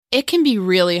It can be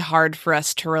really hard for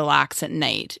us to relax at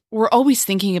night. We're always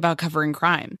thinking about covering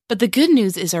crime. But the good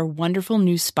news is our wonderful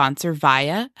new sponsor,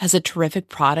 Via, has a terrific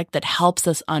product that helps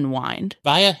us unwind.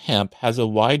 Via Hemp has a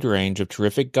wide range of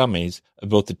terrific gummies of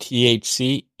both the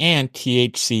THC and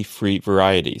THC-free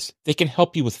varieties. They can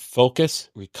help you with focus,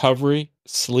 recovery,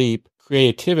 sleep,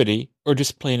 creativity, or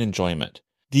just plain enjoyment.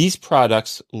 These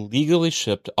products legally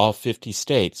ship to all 50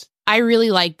 states. I really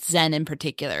liked Zen in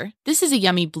particular. This is a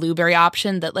yummy blueberry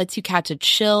option that lets you catch a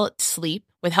chill sleep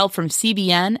with help from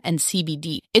CBN and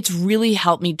CBD. It's really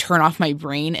helped me turn off my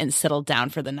brain and settle down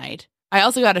for the night. I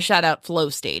also got to shout out Flow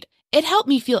State. It helped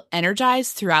me feel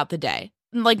energized throughout the day.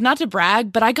 Like, not to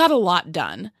brag, but I got a lot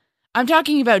done. I'm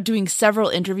talking about doing several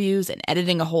interviews and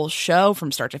editing a whole show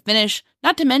from start to finish,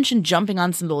 not to mention jumping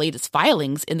on some of the latest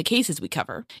filings in the cases we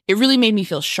cover. It really made me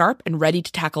feel sharp and ready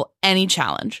to tackle any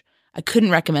challenge. I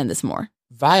couldn't recommend this more.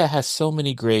 Via has so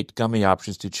many great gummy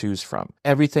options to choose from.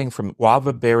 Everything from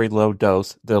guava berry low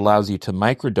dose that allows you to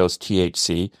microdose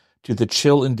THC to the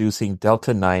chill-inducing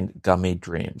Delta-9 gummy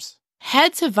dreams.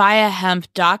 Head to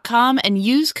viahemp.com and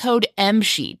use code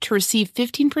MSHEET to receive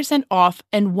 15% off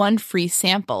and one free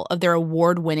sample of their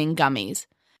award-winning gummies.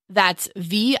 That's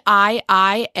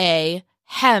VIIA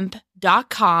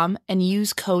hemp.com and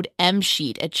use code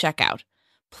MSHEET at checkout.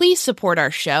 Please support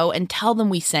our show and tell them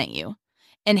we sent you.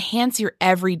 Enhance your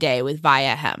everyday with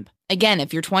Via Hemp. Again,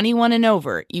 if you're 21 and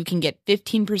over, you can get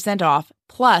 15% off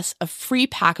plus a free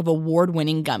pack of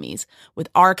award-winning gummies with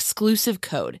our exclusive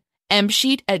code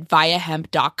MSheet at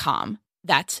viahemp.com.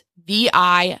 That's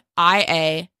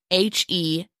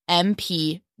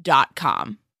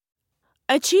VIIAHEMP.com.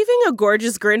 Achieving a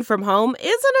gorgeous grin from home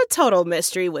isn't a total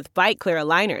mystery with Byte Clear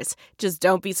aligners. Just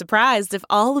don't be surprised if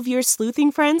all of your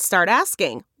sleuthing friends start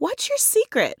asking, "What's your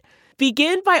secret?"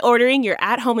 Begin by ordering your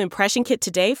at-home impression kit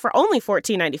today for only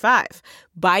 $14.95.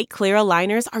 Byte Clear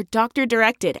aligners are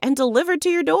doctor-directed and delivered to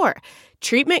your door.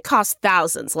 Treatment costs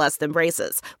thousands less than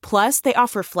braces. Plus, they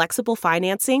offer flexible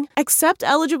financing, accept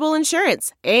eligible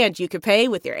insurance, and you can pay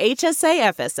with your HSA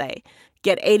FSA.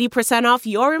 Get 80% off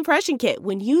your impression kit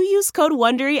when you use code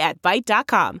WONDERY at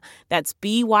Byte.com. That's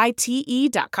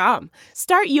BYTE.com.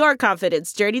 Start your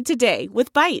confidence journey today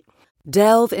with Byte.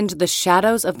 Delve into the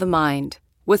shadows of the mind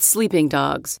with Sleeping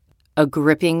Dogs, a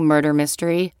gripping murder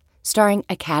mystery starring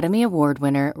Academy Award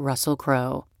winner Russell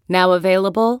Crowe. Now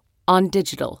available on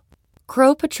digital.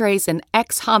 Crowe portrays an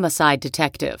ex-homicide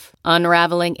detective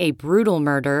unraveling a brutal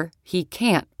murder he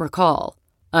can't recall.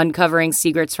 Uncovering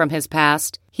secrets from his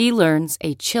past, he learns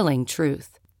a chilling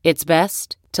truth. It's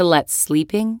best to let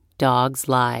sleeping dogs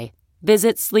lie.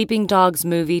 Visit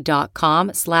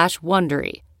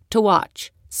sleepingdogsmovie.com/Wondery to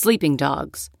watch Sleeping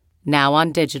Dogs, now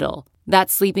on digital.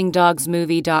 That's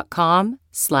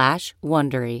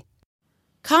sleepingdogsmovie.com/Wondery.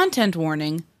 Content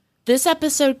warning. This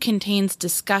episode contains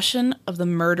discussion of the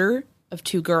murder of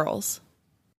two girls.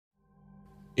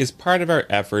 Is part of our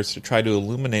efforts to try to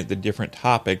illuminate the different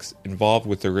topics involved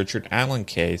with the Richard Allen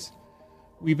case,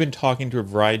 we've been talking to a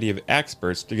variety of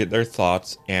experts to get their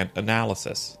thoughts and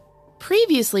analysis.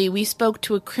 Previously, we spoke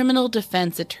to a criminal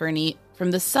defense attorney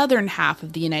from the southern half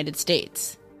of the United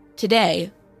States.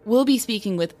 Today, we'll be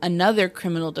speaking with another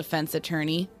criminal defense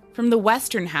attorney from the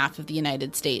western half of the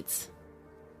United States.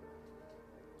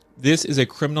 This is a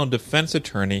criminal defense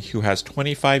attorney who has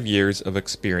 25 years of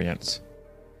experience.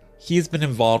 He has been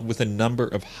involved with a number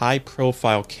of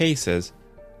high-profile cases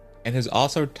and has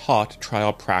also taught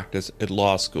trial practice at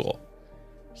law school.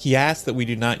 He asked that we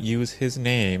do not use his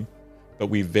name, but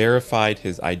we verified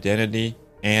his identity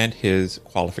and his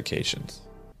qualifications.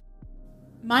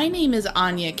 My name is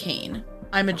Anya Kane.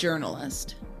 I'm a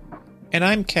journalist. And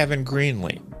I'm Kevin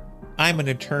Greenlee. I'm an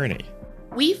attorney.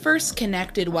 We first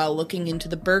connected while looking into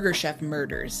the Burger Chef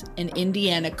murders, an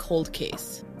Indiana cold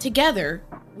case. Together,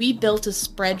 we built a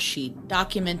spreadsheet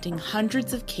documenting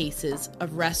hundreds of cases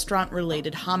of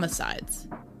restaurant-related homicides.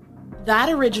 That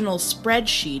original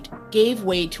spreadsheet gave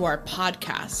way to our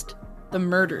podcast, The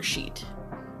Murder Sheet.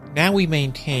 Now we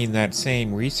maintain that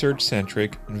same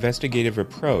research-centric, investigative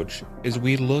approach as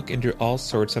we look into all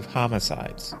sorts of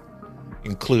homicides,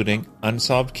 including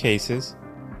unsolved cases,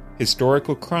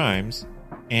 historical crimes,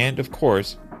 and, of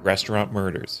course, restaurant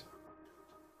murders.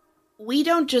 We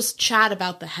don't just chat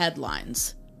about the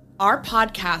headlines. Our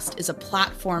podcast is a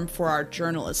platform for our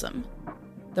journalism.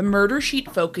 The Murder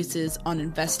Sheet focuses on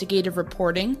investigative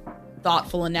reporting,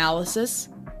 thoughtful analysis,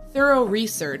 thorough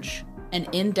research, and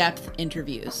in-depth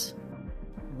interviews.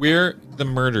 We're The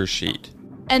Murder Sheet.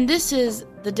 And this is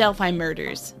The Delphi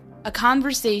Murders, a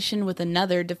conversation with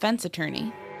another defense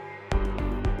attorney.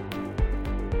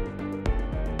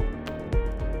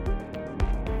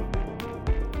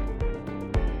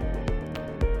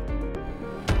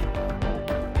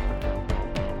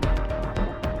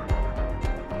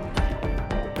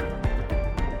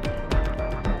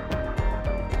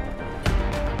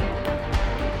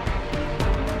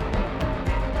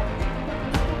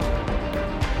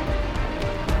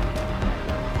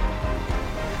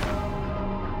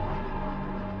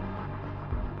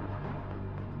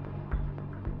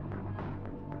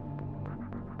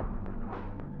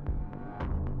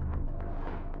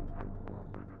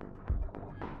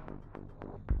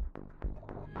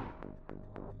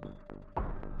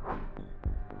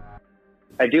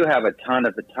 I do have a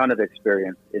ton of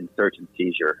experience in search and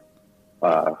seizure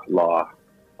law.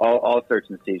 All search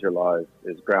and seizure law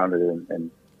is grounded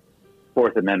in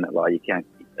Fourth Amendment law.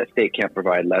 A state can't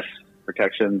provide less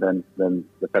protection than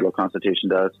the federal Constitution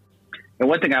does. And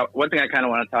one thing I kind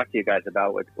of want to talk to you guys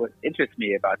about, what interests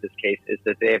me about this case, is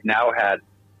that they have now had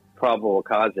probable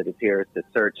cause, it appears, to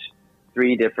search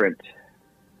 3 different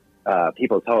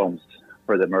people's homes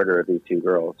for the murder of these 2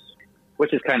 girls,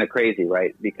 which is kind of crazy,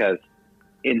 right? Because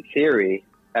in theory,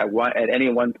 at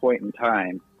any one point in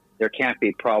time, there can't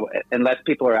be unless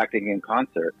people are acting in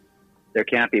concert, there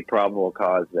can't be probable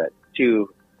cause that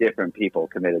 2 different people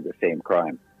committed the same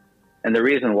crime. And the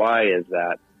reason why is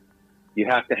that you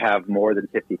have to have more than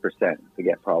 50% to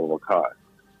get probable cause.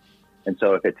 And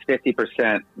so if it's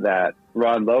 50% that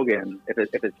Ron Logan, if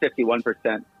it's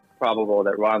 51% probable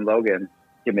that Ron Logan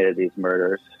committed these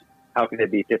murders, how can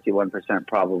it be 51%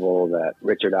 probable that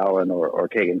Richard Allen or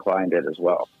Kegan Kline did as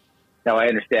well? Now, I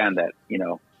understand that,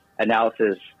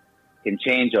 analysis can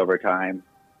change over time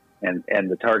and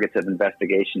the targets of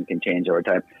investigation can change over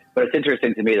time. But it's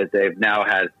interesting to me that they've now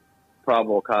had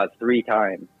probable cause 3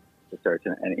 times to search.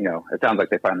 And it sounds like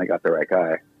they finally got the right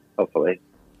guy, hopefully.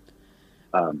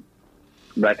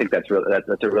 But I think that's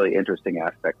a really interesting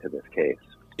aspect to this case.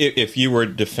 If you were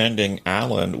defending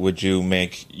Allen, would you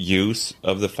make use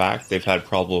of the fact they've had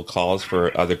probable cause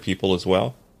for other people as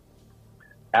well?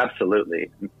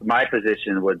 Absolutely. My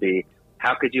position would be,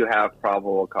 how could you have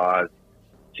probable cause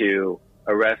to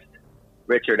arrest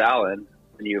Richard Allen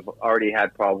when you've already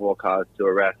had probable cause to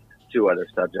arrest 2 other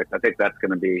subjects? I think that's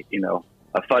going to be,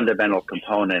 a fundamental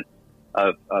component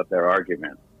of their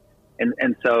argument.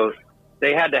 And so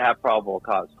they had to have probable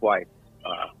cause twice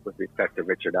with respect to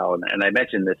Richard Allen. And I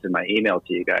mentioned this in my email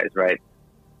to you guys, right?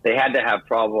 They had to have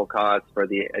probable cause for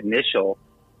the initial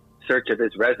search of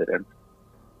his residence,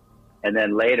 and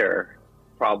then later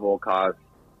probable cause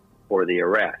for the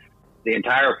arrest. The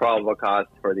entire probable cause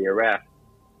for the arrest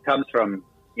comes from,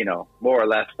 more or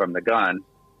less from the gun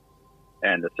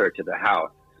and the search of the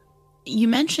house. You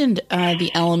mentioned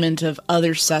the element of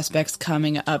other suspects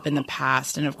coming up in the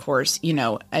past. And of course,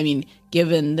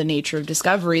 given the nature of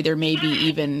discovery, there may be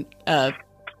even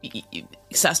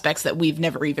suspects that we've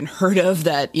never even heard of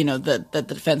that the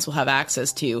defense will have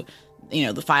access to,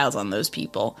 the files on those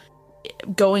people.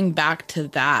 Going back to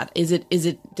that, does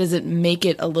it make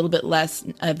it a little bit less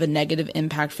of a negative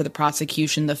impact for the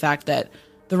prosecution, the fact that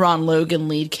the Ron Logan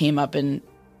lead came up in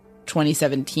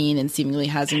 2017 and seemingly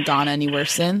hasn't gone anywhere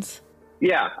since?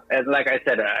 Yeah, and like I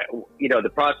said, the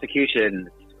prosecution's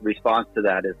response to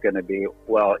that is going to be,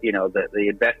 the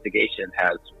investigation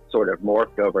has sort of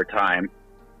morphed over time.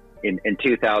 In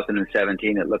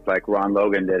 2017, it looked like Ron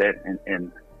Logan did it,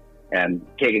 and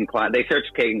Kegan Kline. They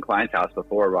searched Kegan Kline's house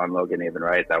before Ron Logan even,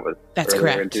 right? That's earlier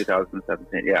correct. In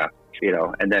 2017, yeah.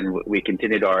 And then we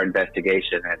continued our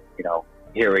investigation, and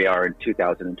here we are in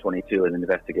 2022, and the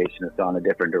investigation has gone a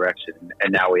different direction.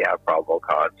 And now we have probable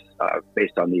cause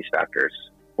based on these factors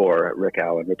for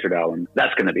Richard Allen.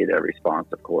 That's going to be their response,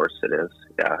 of course. It is.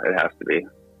 Yeah, it has to be.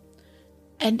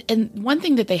 And one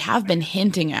thing that they have been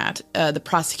hinting at, the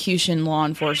prosecution, law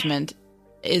enforcement,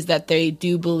 is that they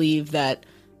do believe that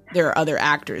there are other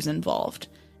actors involved.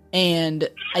 And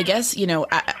I guess,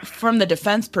 from the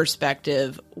defense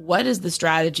perspective, what is the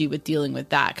strategy with dealing with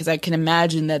that? Because I can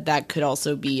imagine that could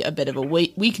also be a bit of a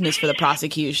weakness for the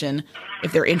prosecution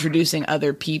if they're introducing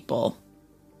other people.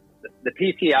 The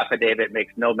PC affidavit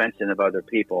makes no mention of other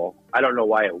people. I don't know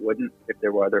why it wouldn't if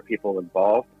there were other people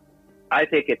involved. I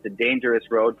think it's a dangerous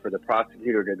road for the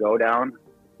prosecutor to go down,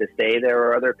 to say there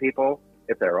are other people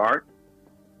if there aren't.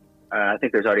 I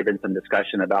think there's already been some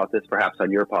discussion about this, perhaps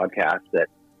on your podcast, that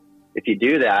if you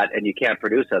do that and you can't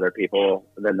produce other people,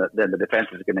 then the defense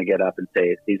is going to get up and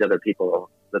say, these other people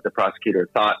that the prosecutor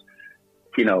thought,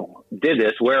 did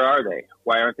this, where are they?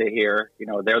 Why aren't they here?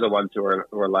 They're the ones who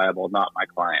are liable, not my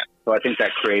client. So I think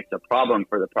that creates a problem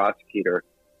for the prosecutor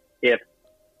if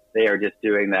they are just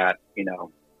doing that,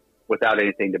 without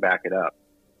anything to back it up.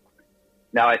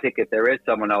 Now, I think if there is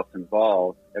someone else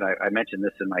involved, and I mentioned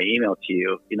this in my email to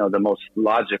you, the most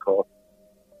logical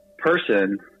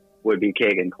person would be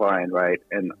Kegan Kline, right?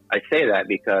 And I say that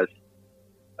because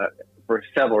for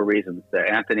several reasons. The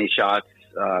Anthony Schatz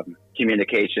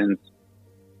communications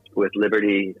with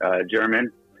Liberty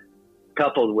German,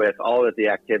 coupled with all of the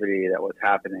activity that was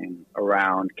happening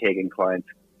around Kegan Kline's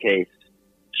case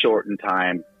short in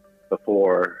time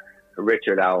before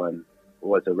Richard Allen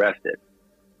was arrested.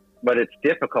 But it's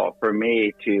difficult for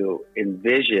me to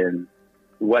envision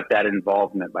what that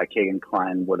involvement by Kegan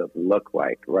Kline would have looked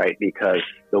like, right? Because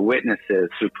the witnesses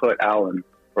who put Allen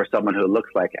or someone who looks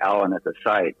like Allen at the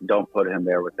site, don't put him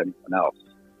there with anyone else,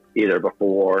 either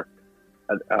before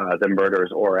the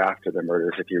murders or after the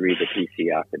murders, if you read the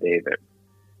PC affidavit.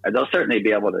 And they'll certainly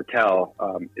be able to tell.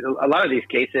 A lot of these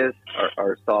cases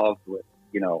are solved with,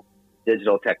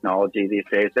 digital technology these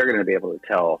days. They're going to be able to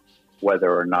tell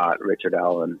whether or not Richard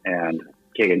Allen and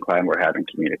Keegan Klein were having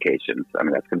communications. I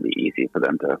mean, that's going to be easy for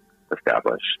them to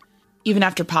establish. Even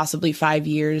after possibly 5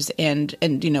 years and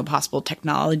possible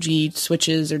technology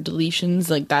switches or deletions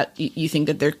like that, you think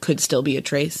that there could still be a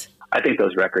trace? I think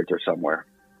those records are somewhere.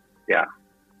 Yeah.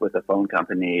 With a phone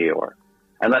company, or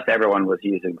unless everyone was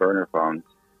using burner phones.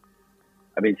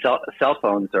 I mean, cell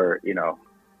phones are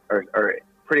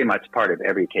pretty much part of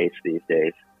every case these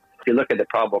days. If you look at the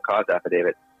probable cause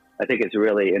affidavit, I think it's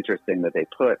really interesting that they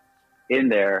put in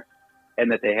there,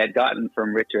 and that they had gotten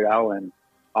from Richard Allen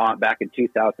back in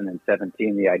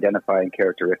 2017, the identifying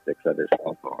characteristics of his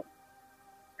cell phone.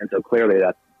 And so clearly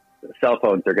cell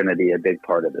phones are going to be a big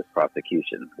part of this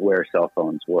prosecution, where cell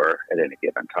phones were at any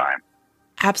given time.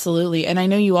 Absolutely. And I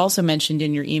know you also mentioned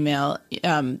in your email,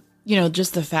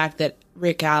 just the fact that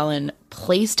Rick Allen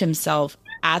placed himself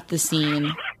at the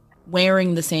scene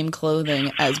wearing the same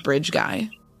clothing as Bridge Guy.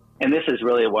 And this is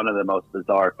really one of the most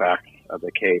bizarre facts of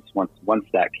the case. Once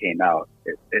that came out,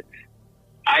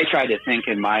 I try to think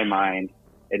in my mind,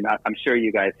 and I'm sure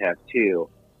you guys have too,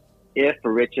 if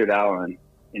Richard Allen,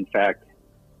 in fact,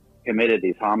 committed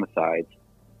these homicides,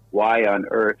 why on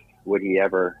earth would he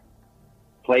ever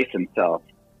place himself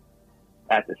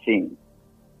at the scene?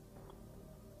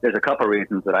 There's a couple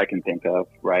reasons that I can think of,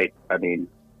 right? I mean,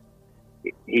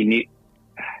 he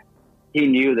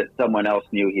knew that someone else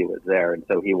knew he was there, and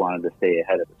so he wanted to stay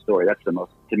ahead of the story. That's the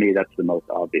most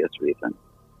obvious reason.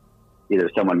 Either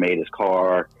someone made his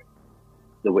car,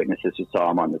 the witnesses who saw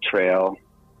him on the trail.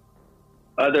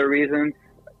 Other reasons,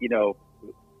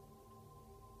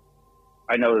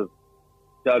 I know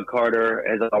Doug Carter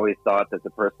has always thought that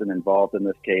the person involved in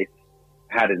this case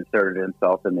had inserted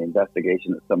himself in the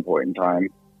investigation at some point in time.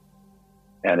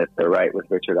 And if they're right with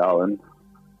Richard Allen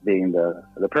being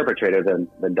the perpetrator,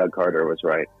 then Doug Carter was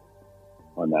right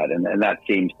on that. And that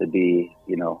seems to be,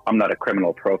 I'm not a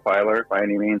criminal profiler by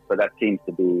any means, but that seems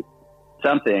to be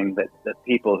something that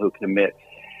people who commit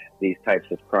these types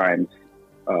of crimes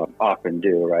often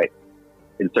do, right?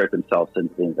 Insert themselves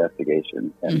into the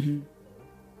investigation. And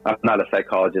I'm not a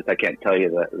psychologist. I can't tell you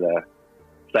the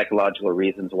psychological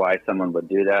reasons why someone would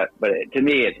do that. But to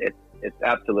me, it's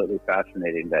absolutely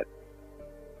fascinating that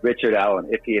Richard Allen,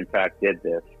 if he in fact did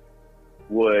this,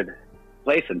 would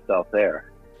place himself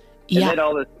there. Yeah. And then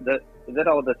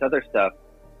all this other stuff,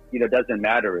 doesn't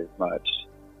matter as much.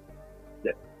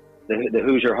 The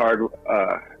Hoosier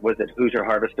Hoosier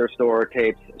Harvester store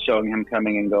tapes showing him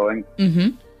coming and going. Mm-hmm.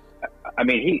 I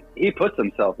mean, he puts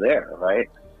himself there, right?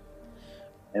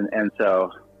 And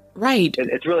so, right.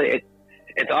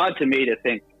 It's odd to me to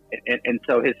think, and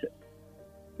so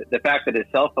the fact that his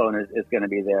cell phone is going to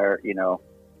be there,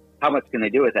 how much can they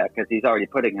do with that? Because he's already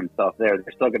putting himself there.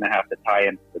 They're still going to have to tie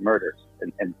into the murders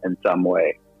in some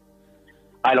way.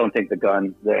 I don't think the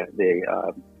gun,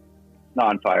 the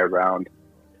non-fired round,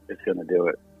 is going to do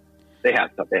it. They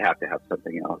have to have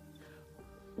something else.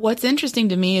 What's interesting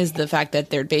to me is the fact that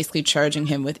they're basically charging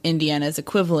him with Indiana's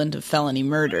equivalent of felony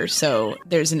murder. So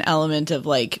there's an element of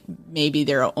maybe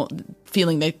they're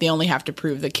feeling that they only have to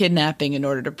prove the kidnapping in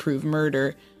order to prove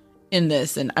murder in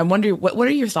this. And I wonder, what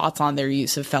are your thoughts on their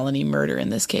use of felony murder in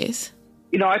this case?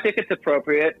 I think it's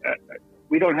appropriate.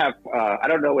 We don't have, I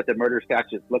don't know what the murder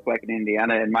statutes look like in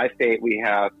Indiana. In my state, we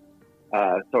have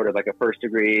sort of like a first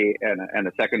degree and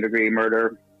a second degree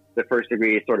murder. The first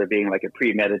degree sort of being like a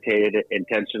premeditated,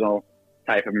 intentional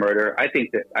type of murder. I think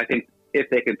if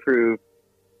they can prove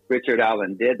Richard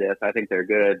Allen did this, I think they're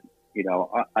good,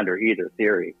 under either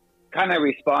theory. Kind of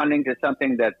responding to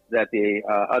something that the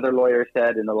other lawyer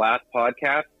said in the last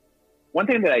podcast. One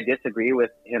thing that I disagree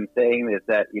with him saying is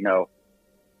that,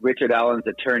 Richard Allen's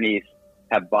attorneys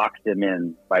have boxed him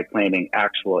in by claiming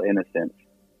actual innocence.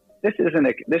 This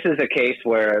is a case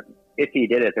where if he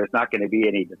did it, there's not going to be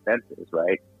any defenses,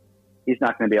 right? He's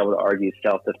not going to be able to argue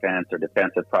self-defense or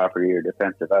defense of property or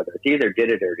defense of others. He either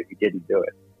did it or he didn't do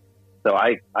it. So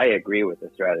I agree with the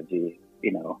strategy,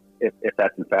 if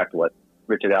that's in fact what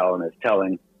Richard Allen is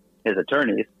telling his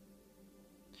attorneys,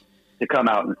 to come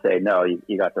out and say, no,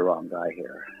 you got the wrong guy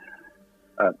here.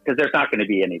 Because there's not going to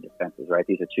be any defenses, right?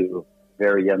 These are two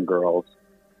very young girls.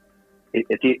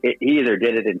 He either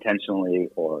did it intentionally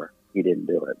or he didn't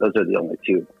do it. Those are the only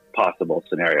two possible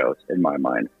scenarios in my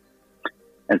mind.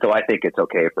 And so I think it's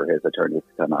okay for his attorneys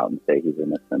to come out and say he's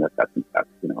innocent if that's in fact,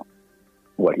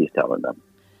 what he's telling them.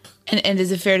 And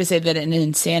is it fair to say that an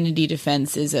insanity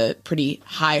defense is a pretty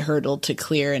high hurdle to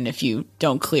clear, and if you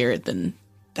don't clear it, then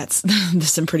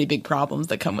there's some pretty big problems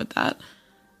that come with that?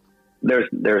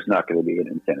 There's not going to be an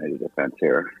insanity defense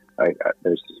here.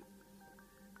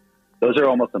 Those are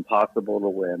almost impossible to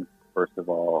win, first of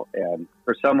all. And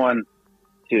for someone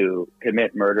to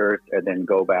commit murders and then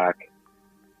go back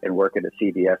and work at a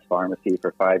CVS pharmacy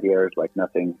for 5 years like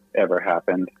nothing ever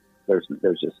happened, there's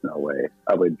just no way.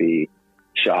 I would be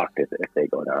shocked if they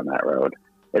go down that road.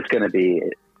 It's going to be,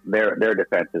 their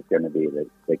defense is going to be that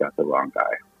they got the wrong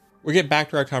guy. We'll get back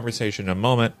to our conversation in a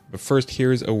moment, but first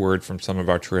here's a word from some of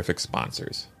our terrific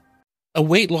sponsors. A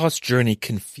weight loss journey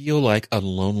can feel like a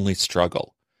lonely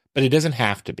struggle, but it doesn't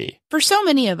have to be. For so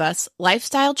many of us,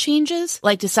 lifestyle changes,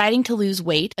 like deciding to lose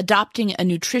weight, adopting a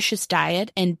nutritious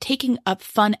diet, and taking up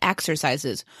fun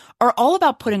exercises, are all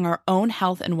about putting our own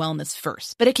health and wellness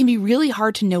first. But it can be really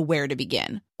hard to know where to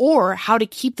begin, or how to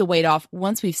keep the weight off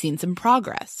once we've seen some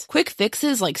progress. Quick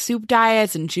fixes like soup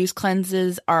diets and juice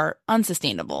cleanses are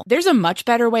unsustainable. There's a much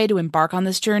better way to embark on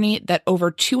this journey that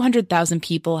over 200,000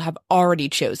 people have already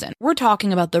chosen. We're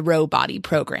talking about the Row Body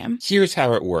program. Here's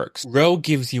how it works. Row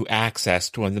gives you access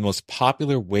to one of the most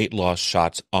popular weight loss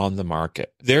shots on the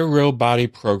market. Their Row Body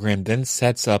program then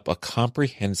sets up a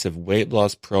comprehensive weight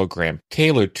loss program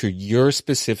tailored to your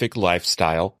specific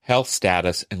lifestyle, health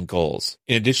status, and goals.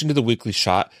 In addition to the weekly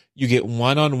shot, you get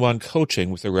one-on-one coaching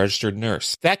with a registered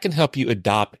nurse. That can help you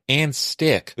adopt and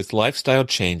stick with lifestyle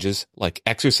changes like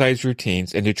exercise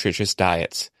routines and nutritious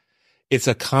diets. It's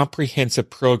a comprehensive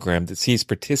program that sees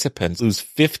participants lose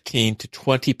 15 to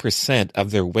 20%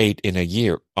 of their weight in a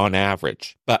year on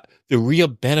average. But the real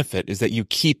benefit is that you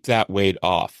keep that weight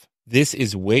off. This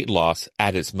is weight loss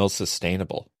at its most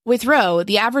sustainable. With Row,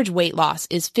 the average weight loss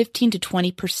is 15 to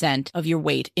 20% of your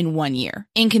weight in 1 year,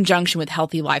 in conjunction with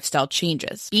healthy lifestyle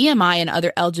changes. BMI and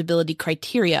other eligibility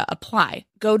criteria apply.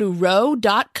 Go to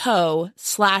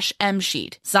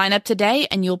row.co/msheet. Sign up today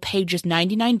and you'll pay just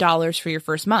 $99 for your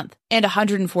first month and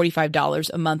 $145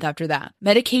 a month after that.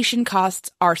 Medication costs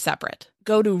are separate.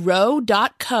 Go to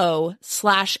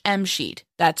row.co/msheet.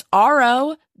 That's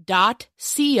ro.co/msheet.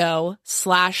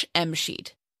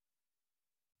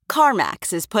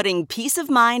 CarMax is putting peace of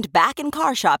mind back in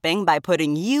car shopping by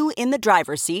putting you in the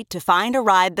driver's seat to find a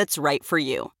ride that's right for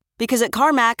you. Because at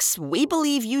CarMax, we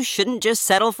believe you shouldn't just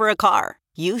settle for a car.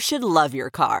 You should love your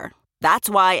car. That's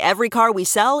why every car we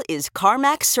sell is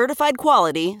CarMax certified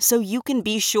quality, so you can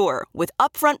be sure with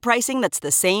upfront pricing that's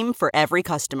the same for every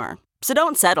customer. So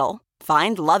don't settle.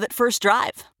 Find love at first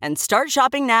drive and start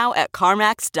shopping now at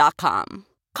CarMax.com.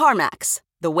 CarMax,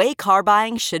 the way car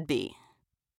buying should be.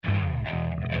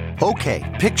 Okay,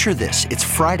 picture this. It's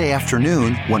Friday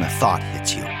afternoon when a thought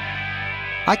hits you.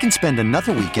 I can spend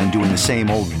another weekend doing the same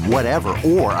old whatever,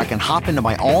 or I can hop into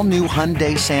my all-new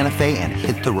Hyundai Santa Fe and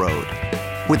hit the road.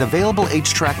 With available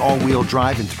H-Track all-wheel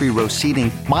drive and 3-row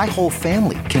seating, my whole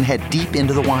family can head deep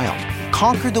into the wild.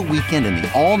 Conquer the weekend in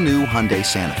the all-new Hyundai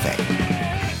Santa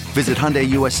Fe. Visit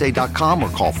HyundaiUSA.com or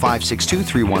call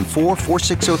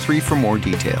 562-314-4603 for more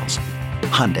details.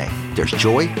 Hyundai, there's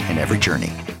joy in every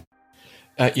journey.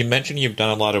 You mentioned you've done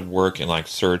a lot of work in like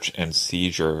search and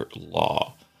seizure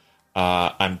law.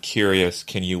 I'm curious,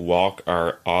 can you walk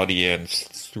our audience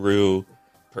through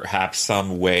perhaps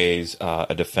some ways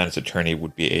a defense attorney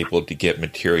would be able to get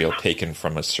material taken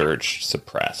from a search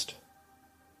suppressed?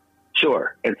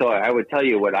 Sure. And so I would tell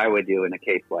you what I would do in a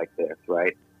case like this,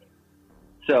 right?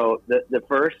 So the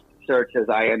first search, as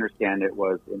I understand it,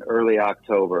 was in early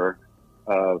October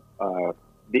of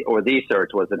the search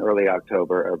was in early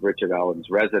October of Richard Allen's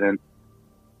residence.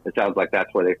 It sounds like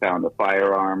that's where they found the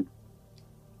firearm.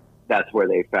 That's where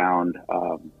they found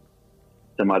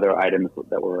some other items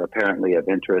that were apparently of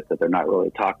interest that they're not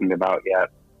really talking about yet.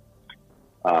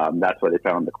 That's where they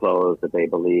found the clothes that they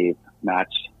believe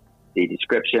matched the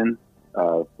description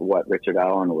of what Richard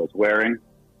Allen was wearing.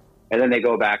 And then they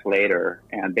go back later,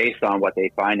 and based on what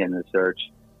they find in the search,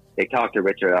 they talked to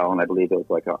Richard Allen, I believe it was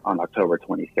like on October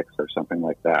 26th or something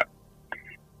like that.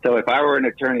 So if I were an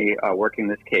attorney working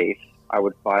this case, I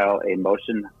would file a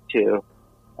motion to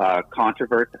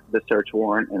controvert the search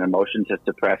warrant and a motion to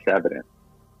suppress evidence.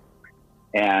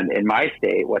 And in my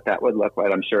state, what that would look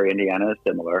like, I'm sure Indiana is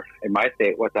similar. In my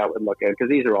state, what that would look like, because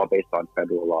these are all based on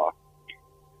federal law.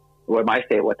 What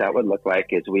that would look like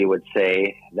is we would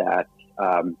say that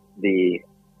the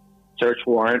search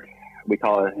warrant, we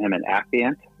call him an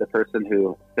affiant, the person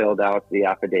who filled out the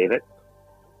affidavit.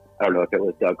 I don't know if it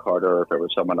was Doug Carter or if it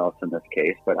was someone else in this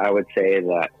case, but I would say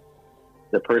that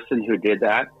the person who did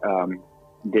that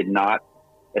did not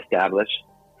establish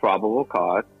probable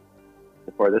cause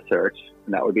for the search,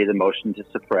 and that would be the motion to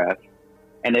suppress.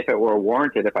 And if it were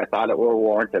warranted, if I thought it were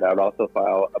warranted, I would also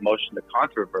file a motion to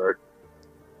controvert,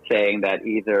 saying that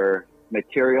either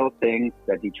material things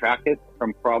that detracted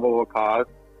from probable cause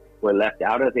were left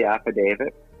out of the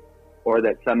affidavit, or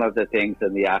that some of the things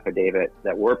in the affidavit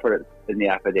that were put in the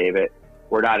affidavit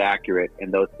were not accurate,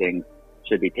 and those things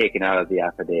should be taken out of the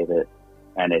affidavit,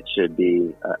 and it should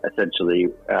be essentially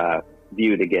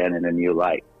viewed again in a new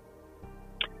light.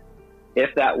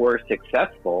 If that were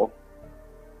successful,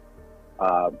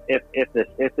 if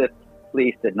the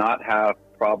police did not have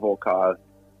probable cause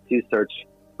to search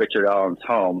Richard Allen's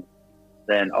home,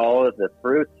 then all of the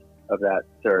fruits of that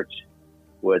search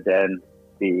would then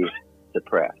be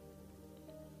suppressed.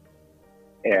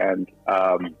 And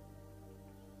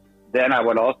then I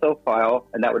would also file,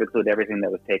 and that would include everything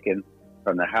that was taken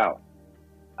from the house.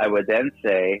 I would then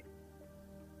say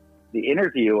the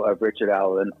interview of Richard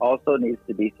Allen also needs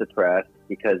to be suppressed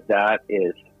because that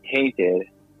is tainted,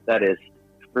 that is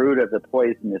fruit of the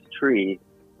poisonous tree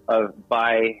of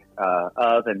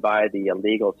and by the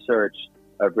illegal search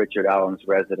of Richard Allen's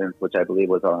residence, which I believe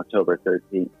was on October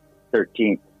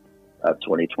 13th of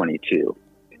 2022.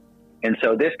 And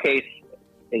so this case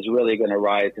is really going to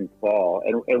rise and fall.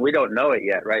 And we don't know it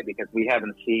yet, right? Because we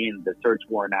haven't seen the search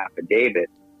warrant affidavit.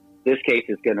 This case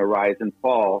is going to rise and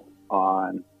fall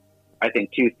on, I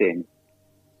think, two things.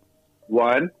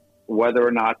 One, whether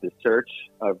or not the search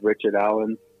of Richard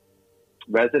Allen's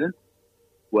residence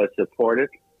was supported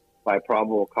by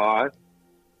probable cause.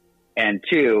 And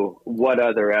two, what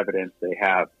other evidence they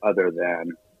have other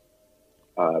than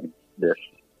this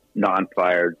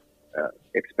non-fired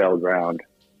expelled round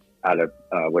out of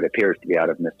what appears to be out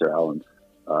of Mr. Allen's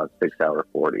 6-hour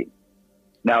 40.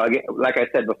 Now, again, like I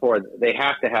said before, they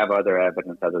have to have other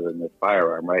evidence other than this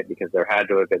firearm, right? Because there had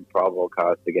to have been probable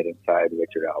cause to get inside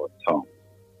Richard Allen's home.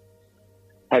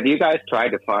 Have you guys tried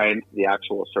to find the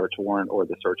actual search warrant or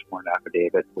the search warrant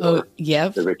affidavit for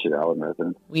the Richard Allen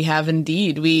residence? We have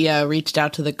indeed. We reached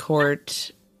out to the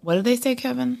court. What did they say,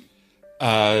 Kevin?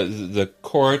 The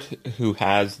court who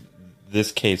has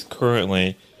this case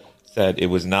currently said it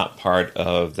was not part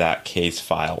of that case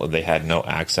file and they had no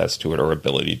access to it or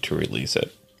ability to release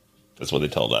it. That's what they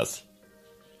told us.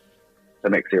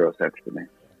 That makes zero sense to me.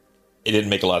 It didn't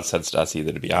make a lot of sense to us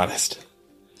either, to be honest.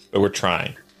 But we're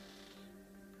trying.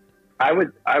 I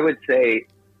would say,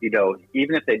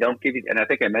 even if they don't give you, and I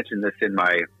think I mentioned this in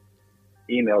my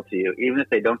email to you, even if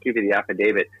they don't give you the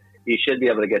affidavit, you should be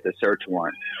able to get the search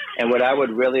warrant. And what I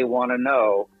would really want to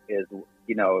know is,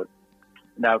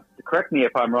 now correct me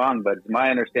if I'm wrong, but it's my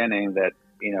understanding that,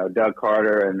 Doug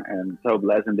Carter and Tobe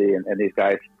Lesenby and these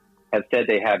guys have said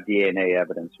they have DNA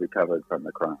evidence recovered from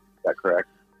the crime. Is that correct?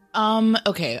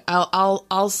 Okay.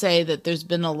 I'll say that there's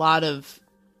been a lot of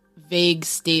vague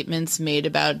statements made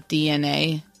about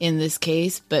DNA in this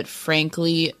case, but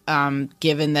frankly,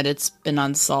 given that it's been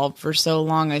unsolved for so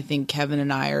long, I think Kevin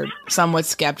and I are somewhat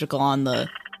skeptical on the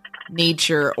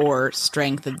nature or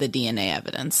strength of the DNA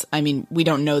evidence. I mean, we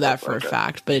don't know that for a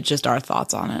fact, but it's just our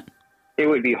thoughts on it. It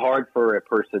would be hard for a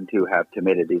person to have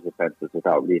committed these offenses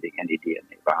without leaving any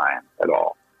DNA behind at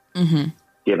all,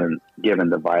 given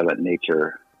the violent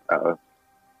nature of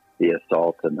the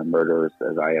assaults and the murders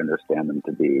as I understand them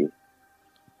to be.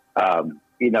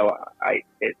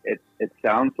 It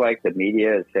sounds like the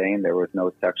media is saying there was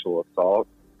no sexual assault,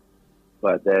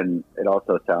 but then it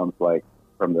also sounds like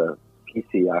from the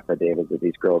PC affidavit that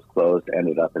these girls' clothes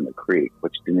ended up in the creek,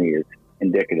 which to me is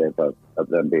indicative of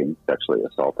them being sexually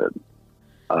assaulted.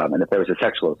 And if there was a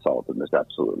sexual assault, then there's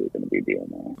absolutely going to be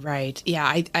DNA. Right.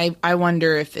 Yeah. I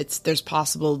wonder if there's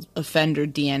possible offender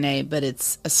DNA, but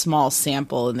it's a small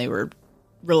sample and they were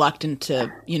reluctant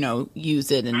to,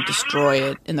 use it and destroy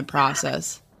it in the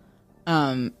process.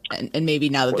 And maybe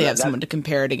now that they have someone to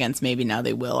compare it against, maybe now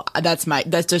they will. That's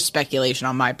just speculation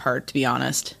on my part, to be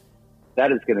honest.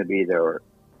 That is going to be the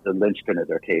linchpin of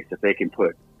their case. If they can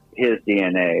put his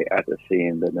DNA at the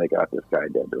scene, then they got this guy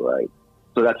dead to rights.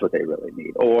 So that's what they really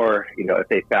need. Or, if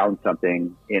they found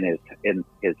something in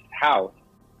his house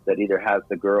that either has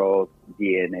the girl's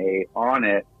DNA on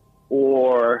it,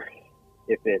 or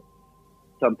if it's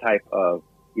some type of,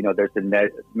 there's been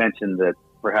mentioned that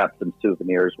perhaps some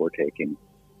souvenirs were taken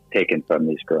from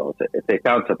these girls. If they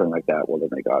found something like that, well,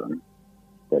 then they got them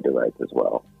dead to rights as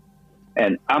well.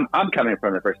 And I'm coming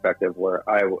from the perspective where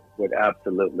I would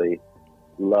absolutely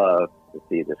love to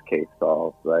see this case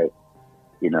solved, right?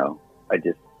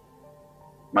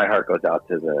 My heart goes out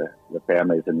to the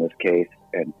families in this case.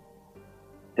 And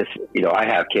I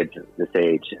have kids this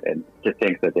age, and to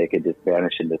think that they could just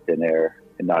vanish into thin air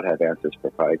and not have answers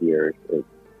for 5 years is,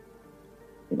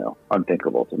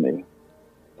 unthinkable to me.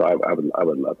 So I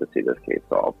would love to see this case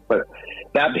solved. But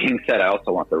that being said, I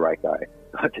also want the right guy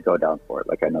to go down for it.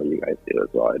 Like I know you guys do as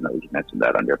well. I know you mentioned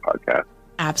that on your podcast.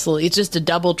 Absolutely. It's just a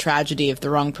double tragedy if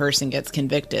the wrong person gets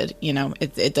convicted. You know,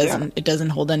 it doesn't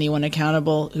hold anyone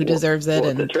accountable who deserves it. Well,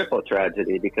 it's a triple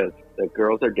tragedy because the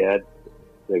girls are dead,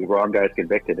 the wrong guy's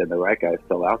convicted, and the right guy's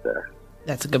still out there.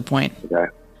 That's a good point.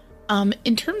 Okay.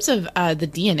 In terms of the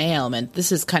DNA element,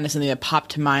 this is kind of something that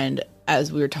popped to mind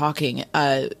as we were talking.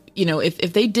 You know,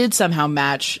 if they did somehow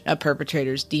match a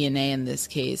perpetrator's DNA in this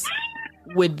case,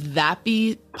 would that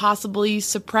be possibly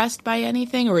suppressed by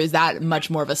anything, or is that much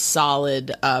more of a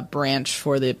solid branch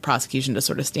for the prosecution to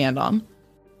sort of stand on?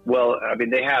 Well, I mean,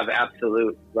 they have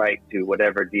absolute right to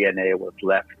whatever DNA was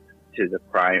left to the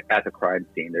crime at the crime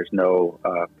scene. There's no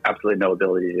absolutely no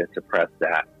ability to suppress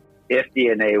that. If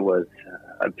DNA was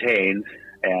obtained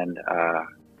and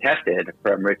tested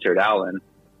from Richard Allen,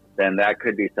 then that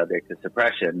could be subject to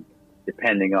suppression,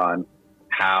 depending on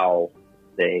how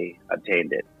they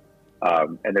obtained it.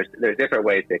 And there's different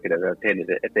ways they could have obtained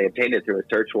it. If they obtained it through a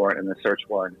search warrant and the search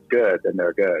warrant is good, then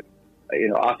they're good. You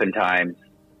know, oftentimes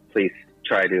police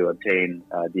try to obtain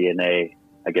DNA,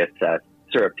 I guess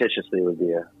surreptitiously would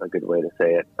be a good way to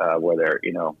say it, where they're,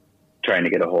 you know, trying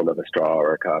to get a hold of a straw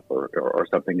or a cup or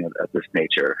something of this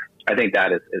nature. I think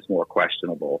that is more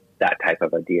questionable, that type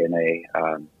of a DNA,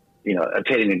 you know,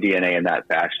 obtaining a DNA in that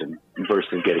fashion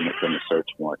versus getting it from a search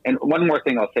warrant. And one more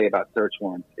thing I'll say about search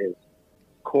warrants is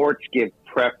courts give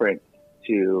preference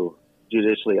to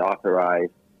judicially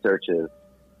authorized searches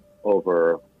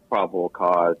over probable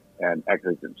cause and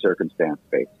exigent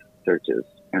circumstance-based searches.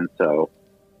 And so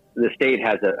the state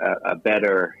has a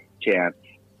better chance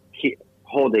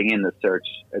holding in the search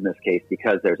in this case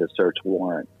because there's a search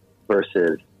warrant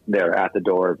versus they're at the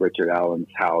door of Richard Allen's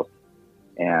house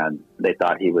and they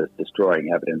thought he was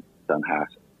destroying evidence in some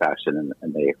fashion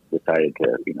and they decided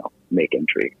to, you know, make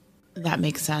entry. That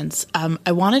makes sense.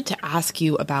 I wanted to ask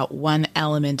you about one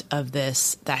element of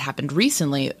this that happened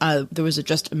recently. There was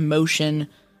just a motion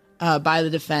by the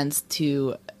defense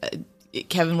to,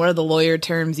 Kevin, what are the lawyer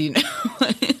terms you know?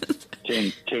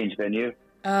 Change venue.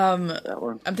 That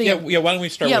one. I'm thinking. Yeah. Why don't we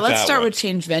start? Yeah, with let's that start one? with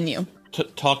change venue.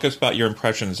 Talk us about your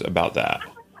impressions about that.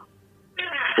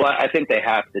 Well, I think they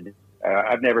have to.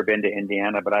 I've never been to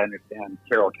Indiana, but I understand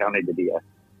Carroll County to be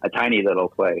a tiny little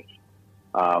place,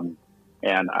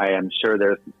 and I am sure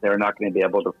they're not going to be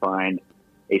able to find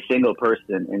a single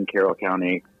person in Carroll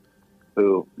County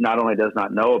who not only does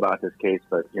not know about this case,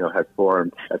 but, you know, has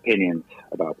formed opinions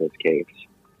about this case.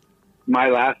 My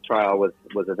last trial was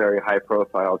a very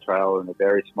high-profile trial in a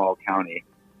very small county,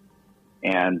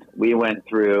 and we went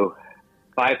through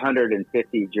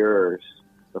 550 jurors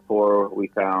before we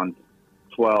found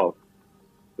 12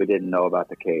 who didn't know about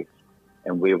the case,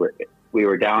 and we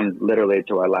were down literally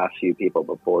to our last few people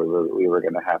before we were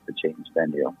going to have to change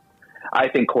venue. I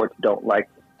think courts don't like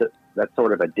that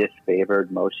sort of a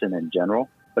disfavored motion in general,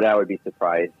 but I would be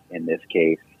surprised in this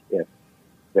case if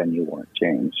venue weren't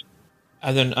changed.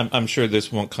 And then I'm sure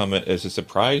this won't come as a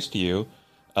surprise to you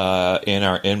in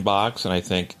our inbox, and I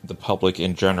think the public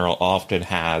in general often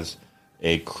has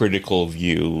a critical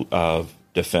view of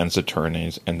defense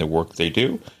attorneys and the work they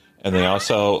do. And they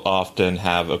also often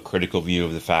have a critical view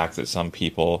of the fact that some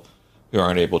people who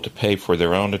aren't able to pay for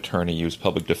their own attorney use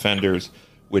public defenders,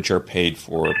 which are paid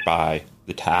for by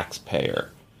the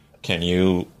taxpayer. Can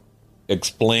you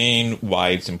explain why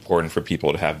it's important for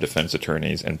people to have defense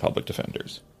attorneys and public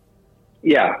defenders?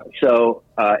 Yeah, so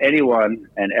anyone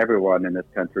and everyone in this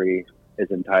country is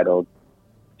entitled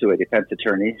to a defense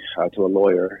attorney, to a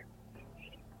lawyer.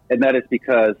 And that is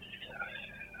because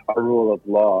our rule of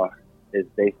law is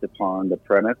based upon the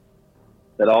premise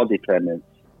that all defendants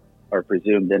are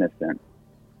presumed innocent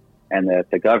and that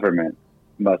the government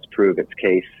must prove its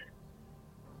case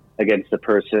against the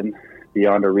person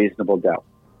beyond a reasonable doubt.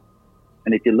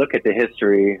 And if you look at the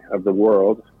history of the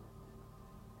world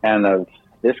and of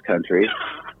this country,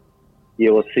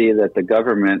 you will see that the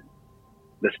government,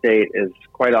 the state, is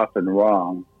quite often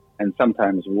wrong and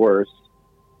sometimes worse.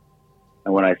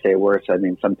 And when I say worse, I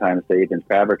mean sometimes they even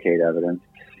fabricate evidence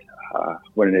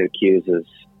when it accuses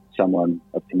someone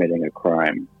of committing a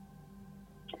crime.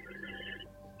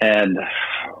 And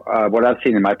what I've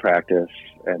seen in my practice,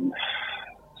 and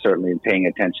certainly in paying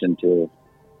attention to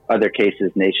other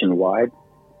cases nationwide,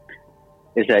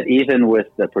 is that even with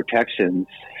the protections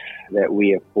that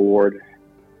we afford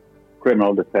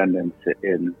criminal defendants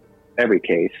in every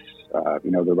case,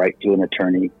 the right to an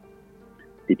attorney,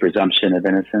 the presumption of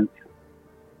innocence,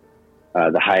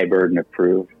 the high burden of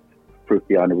proof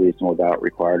beyond a reasonable doubt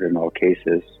required in all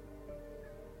cases,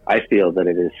 I feel that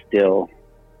it is still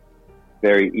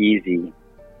very easy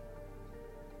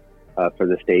for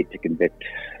the state to convict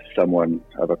someone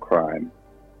of a crime.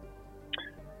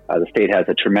 The state has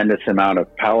a tremendous amount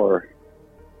of power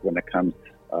when it comes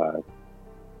to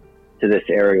this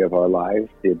area of our lives,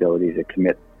 the ability to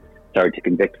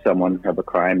convict someone of a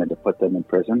crime and to put them in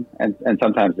prison. And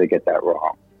sometimes they get that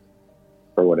wrong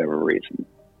for whatever reason.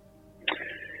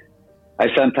 I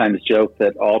sometimes joke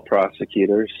that all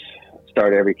prosecutors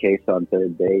start every case on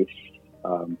third base.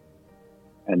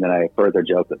 And then I further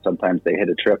joke that sometimes they hit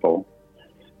a triple.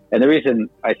 And the reason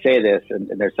I say this,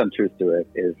 and there's some truth to it,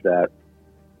 is that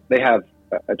they have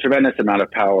a tremendous amount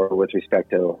of power with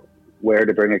respect to where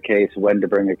to bring a case, when to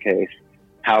bring a case,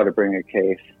 how to bring a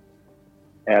case.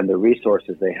 And the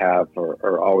resources they have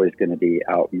are always going to be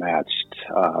outmatched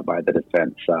by the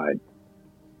defense side.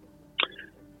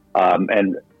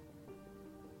 And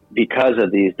because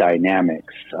of these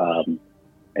dynamics, and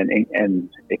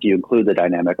if you include the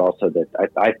dynamic also that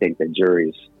I think that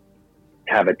juries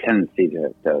have a tendency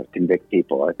to convict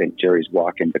people. I think juries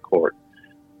walk into court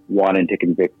wanting to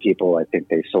convict people. I think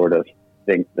they sort of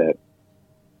think that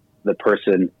the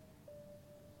person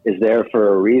is there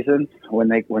for a reason when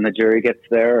the jury gets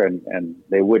there, and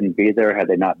they wouldn't be there had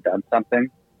they not done something.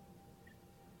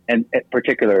 And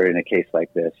particularly in a case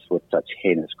like this with such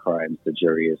heinous crimes, the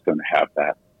jury is going to have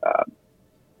that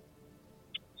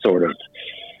sort of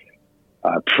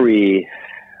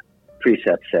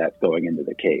precept set going into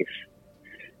the case.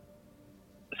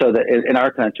 So that in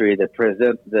our country, the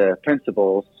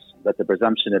principles that the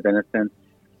presumption of innocence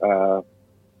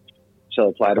shall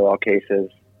apply to all cases,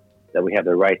 that we have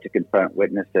the right to confront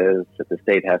witnesses, that the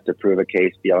state has to prove a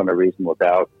case beyond a reasonable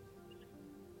doubt.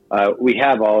 We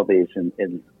have all of these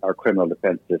in our criminal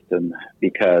defense system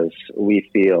because we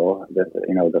feel that,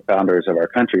 the founders of our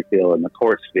country feel and the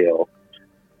courts feel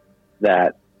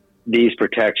that these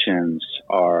protections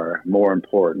are more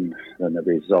important than the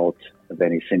result of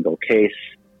any single case.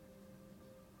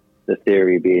 The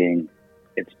theory being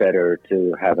it's better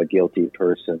to have a guilty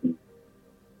person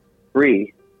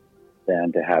free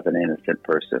than to have an innocent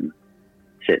person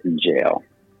sit in jail.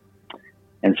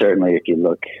 And certainly if you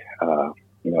look,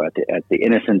 at the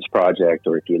Innocence Project,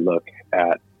 or if you look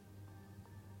at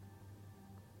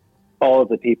all of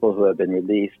the people who have been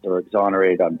released or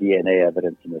exonerated on DNA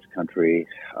evidence in this country,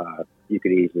 you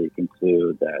could easily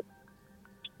conclude that,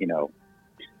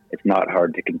 it's not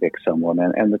hard to convict someone,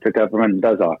 and that the government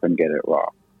does often get it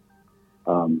wrong.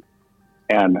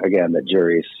 And again, the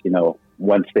juries,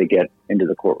 once they get into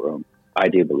the courtroom, I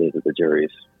do believe that the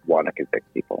juries want to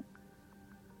convict people.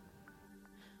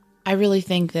 I really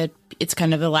think that it's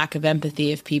kind of a lack of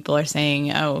empathy if people are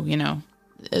saying,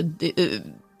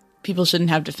 people shouldn't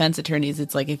have defense attorneys.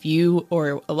 It's like if you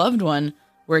or a loved one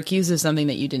were accused of something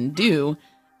that you didn't do,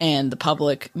 and the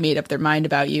public made up their mind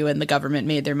about you, and the government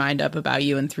made their mind up about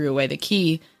you and threw away the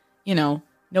key,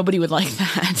 nobody would like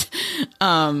that.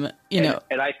 And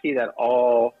I see that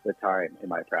all the time in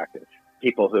my practice.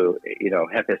 People who,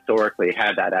 have historically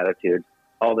had that attitude,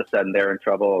 all of a sudden they're in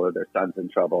trouble or their son's in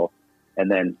trouble. And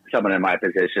then someone in my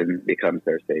position becomes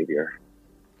their savior.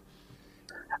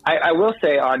 I will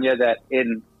say, Anya, that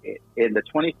in the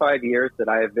 25 years that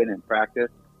I have been in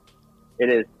practice, it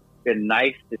has been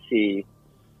nice to see,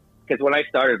 because when I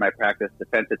started my practice,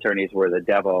 defense attorneys were the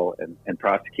devil and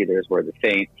prosecutors were the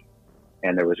saints,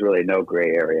 and there was really no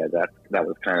gray area. That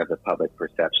was kind of the public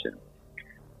perception.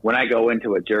 When I go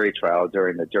into a jury trial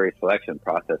during the jury selection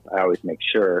process, I always make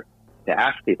sure to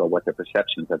ask people what the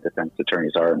perceptions of defense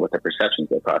attorneys are and what the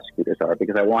perceptions of prosecutors are,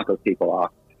 because I want those people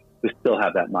off who still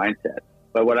have that mindset.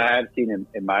 But what I have seen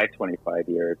in my 25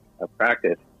 years of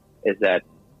practice is that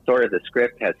sort of the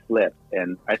script has flipped.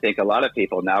 And I think a lot of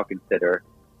people now consider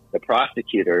the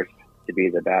prosecutors to be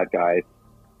the bad guys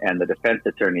and the defense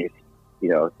attorneys,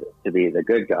 to be the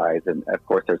good guys. And of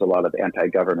course, there's a lot of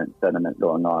anti-government sentiment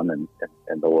going on in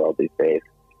the world these days.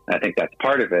 And I think that's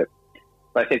part of it.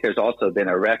 But I think there's also been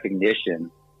a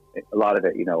recognition, a lot of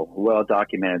it, well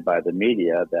documented by the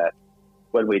media, that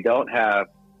when we don't have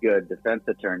good defense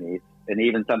attorneys, and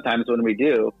even sometimes when we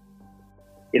do,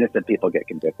 innocent people get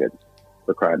convicted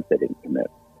for crimes they didn't commit.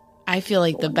 I feel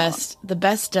like the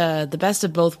best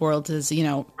of both worlds is,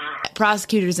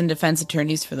 prosecutors and defense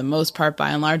attorneys, for the most part,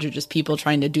 by and large, are just people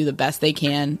trying to do the best they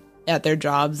can at their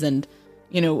jobs. And,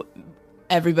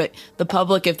 everybody, the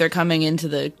public, if they're coming into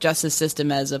the justice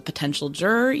system as a potential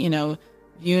juror,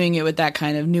 viewing it with that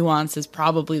kind of nuance is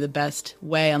probably the best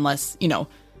way, unless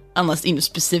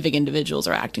specific individuals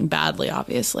are acting badly,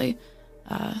 obviously.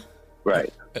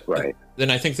 Right. Then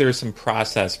I think there are some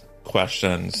process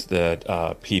questions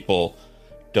that people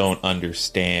don't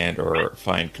understand or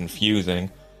find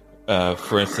confusing.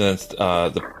 For instance,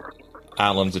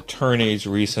 Allen's attorneys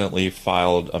recently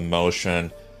filed a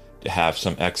motion to have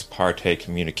some ex parte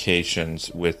communications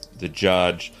with the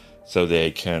judge so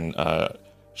they can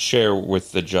share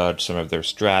with the judge some of their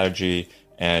strategy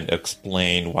and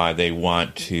explain why they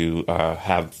want to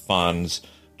have funds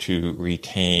to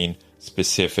retain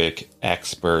specific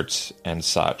experts and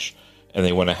such. And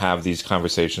they want to have these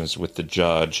conversations with the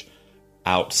judge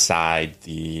outside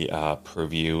the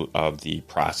purview of the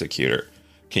prosecutor.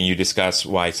 Can you discuss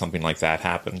why something like that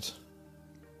happens?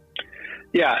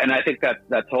 Yeah, and I think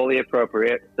that's totally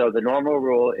appropriate. So the normal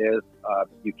rule is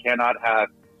you cannot have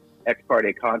ex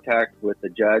parte contact with the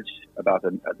judge about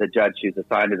the judge who's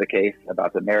assigned to the case,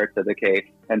 about the merits of the case.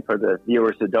 And for the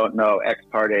viewers who don't know, ex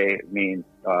parte means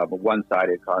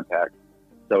one-sided contact.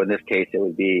 So in this case, it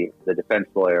would be the defense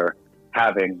lawyer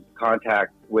having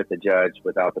contact with the judge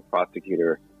without the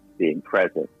prosecutor being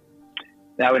present.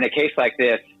 Now, in a case like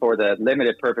this, for the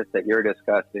limited purpose that you're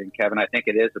discussing, Kevin, I think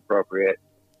it is appropriate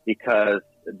because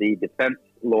the defense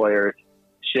lawyers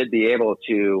should be able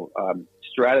to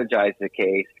strategize the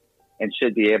case and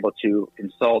should be able to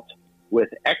consult with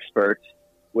experts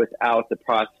without the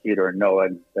prosecutor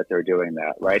knowing that they're doing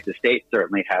that, right? The state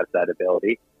certainly has that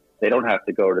ability. They don't have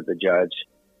to go to the judge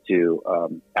to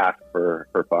ask for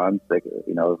funds.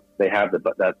 They have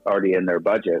that's already in their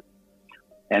budget.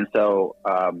 And so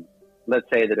let's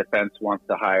say the defense wants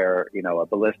to hire, a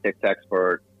ballistics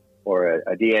expert or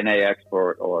a DNA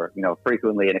expert, or,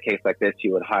 frequently in a case like this,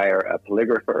 you would hire a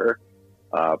polygrapher,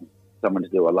 someone to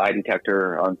do a lie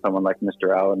detector on someone like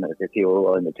Mr. Allen, if he were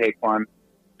willing to take one.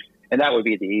 And that would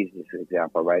be the easiest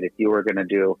example, right? If you were going to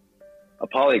do a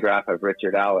polygraph of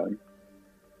Richard Allen,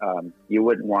 you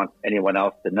wouldn't want anyone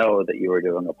else to know that you were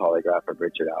doing a polygraph of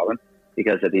Richard Allen,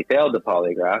 because if he failed the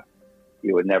polygraph,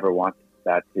 you would never want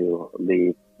that to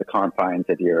leave the confines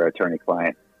of your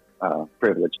attorney-client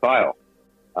privilege file.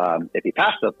 If he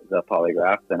passed the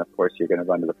polygraph, then of course you're going to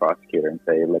run to the prosecutor and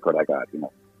say, look what I got,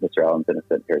 Mr. Allen's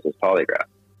innocent, here's his polygraph.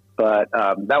 But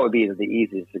that would be the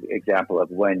easiest example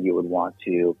of when you would want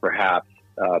to perhaps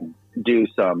do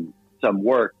some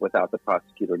work without the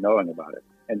prosecutor knowing about it.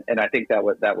 And I think that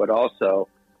would also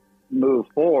move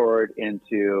forward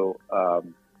into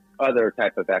other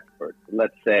type of experts.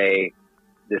 Let's say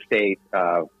the state,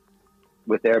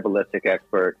 with their ballistic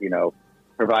expert,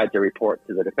 provides a report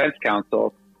to the defense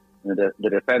counsel. And the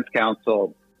defense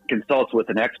counsel consults with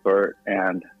an expert,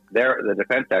 and the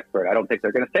defense expert, I don't think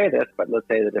they're going to say this, but let's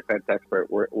say the defense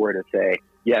expert were to say,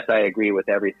 yes, I agree with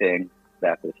everything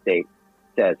that the state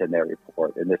says in their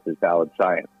report, and this is valid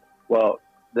science. Well,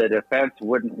 the defense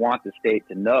wouldn't want the state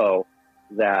to know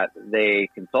that they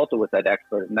consulted with that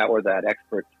expert and that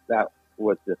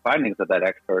was the findings of that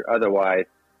expert. Otherwise,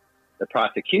 the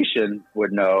prosecution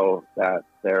would know that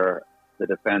the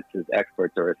defense's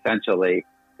experts are essentially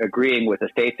agreeing with the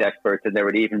state's experts, and there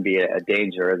would even be a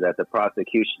danger that the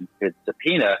prosecution could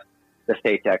subpoena the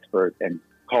state's expert and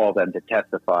call them to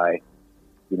testify,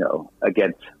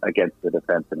 against the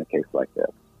defense in a case like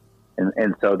this.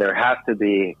 And so there has to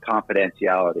be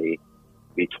confidentiality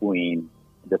between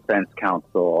defense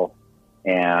counsel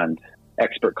and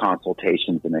expert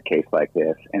consultations in a case like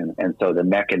this. And so the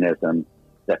mechanism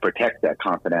that protects that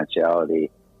confidentiality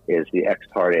is the ex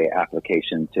parte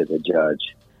application to the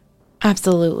judge.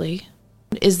 Absolutely.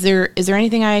 Is there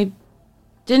anything I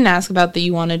didn't ask about that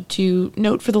you wanted to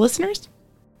note for the listeners?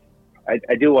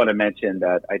 I do want to mention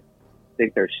that I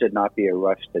think there should not be a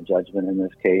rush to judgment in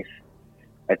this case.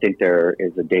 I think there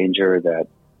is a danger that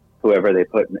whoever they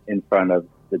put in front of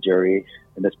the jury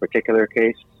in this particular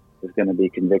case is going to be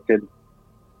convicted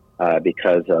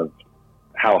because of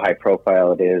how high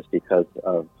profile it is, because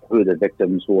of who the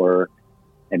victims were,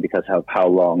 and because of how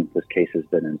long this case has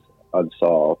been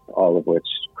unsolved, all of which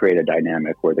create a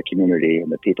dynamic where the community and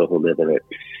the people who live in it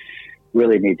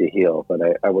really need to heal. But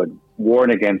I would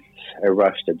warn against a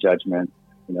rush to judgment.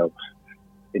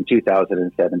 In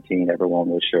 2017, everyone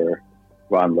was sure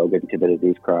Ron Logan committed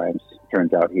these crimes.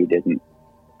 Turns out he didn't.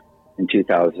 In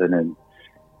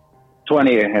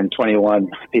 2020 and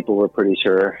 21, people were pretty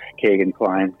sure Kagan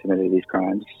Klein committed these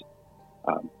crimes.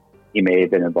 He may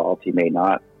have been involved, he may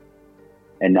not.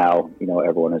 And now,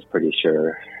 everyone is pretty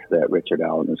sure that Richard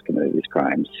Allen has committed these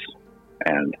crimes.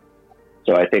 And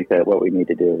so I think that what we need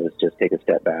to do is just take a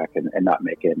step back and not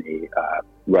make any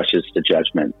rushes to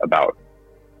judgment about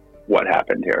what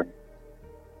happened here.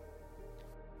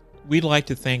 We'd like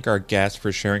to thank our guest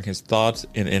for sharing his thoughts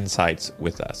and insights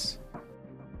with us.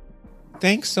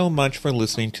 Thanks so much for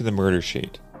listening to The Murder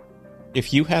Sheet.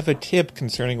 If you have a tip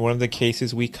concerning one of the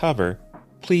cases we cover,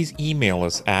 please email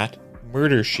us at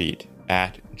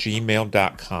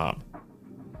murdersheet@gmail.com.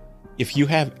 If you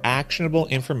have actionable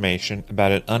information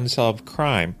about an unsolved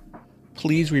crime,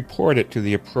 please report it to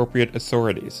the appropriate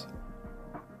authorities.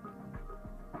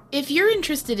 If you're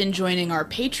interested in joining our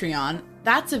Patreon,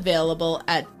 that's available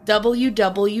at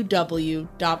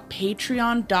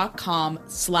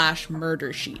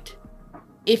www.patreon.com/murdersheet.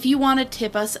 If you want to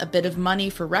tip us a bit of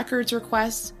money for records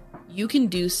requests, you can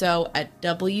do so at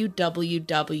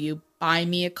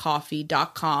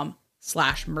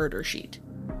www.buymeacoffee.com/murdersheet.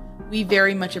 We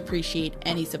very much appreciate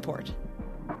any support.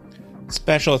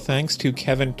 Special thanks to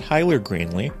Kevin Tyler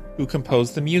Greenlee, who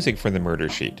composed the music for the Murder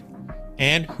Sheet,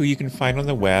 and who you can find on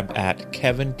the web at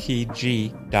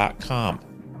kevintg.com.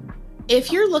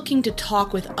 If you're looking to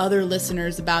talk with other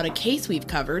listeners about a case we've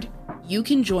covered, you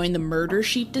can join the Murder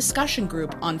Sheet discussion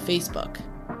group on Facebook.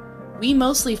 We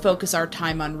mostly focus our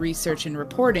time on research and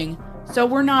reporting, so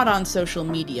we're not on social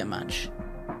media much.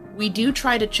 We do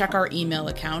try to check our email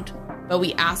account, but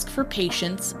we ask for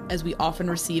patience as we often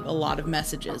receive a lot of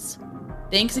messages.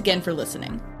 Thanks again for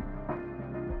listening.